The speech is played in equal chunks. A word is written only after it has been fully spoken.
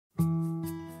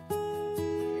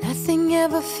Nothing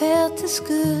ever felt as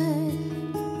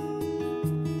good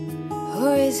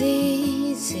or as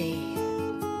easy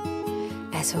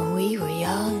as when we were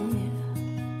young.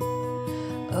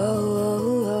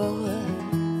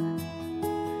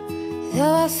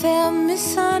 Though I felt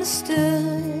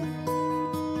misunderstood,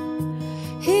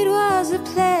 it was a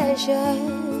pleasure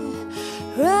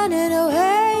running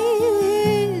away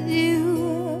with you.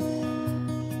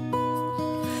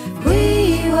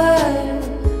 We were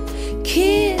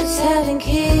kids having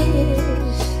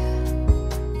kids,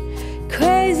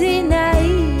 crazy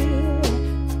naive.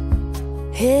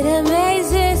 It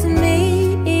amazes me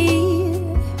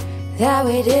that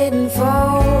we didn't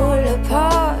fall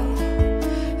apart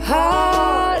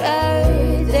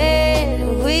harder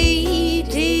than we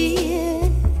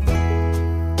did.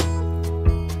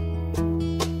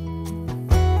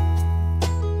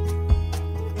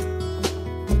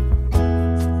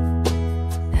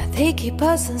 Now they keep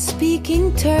us on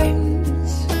speaking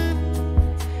terms.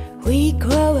 We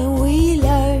grow and we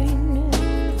learn.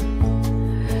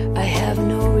 I have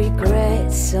no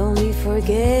regrets, only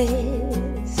forgets.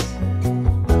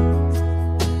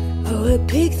 A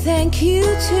big thank you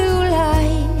to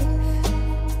life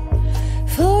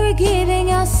for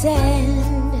giving us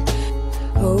sand.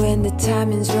 Oh, when the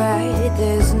timing's right,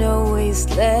 there's no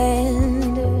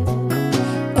wasteland.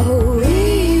 Oh,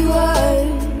 we were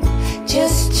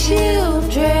just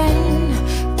children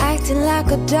acting like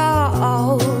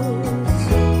adults,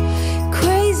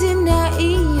 crazy,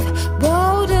 naive,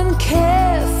 bold and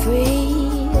carefree.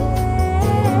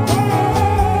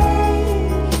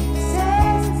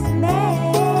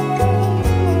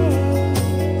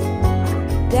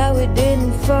 That we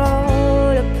didn't fall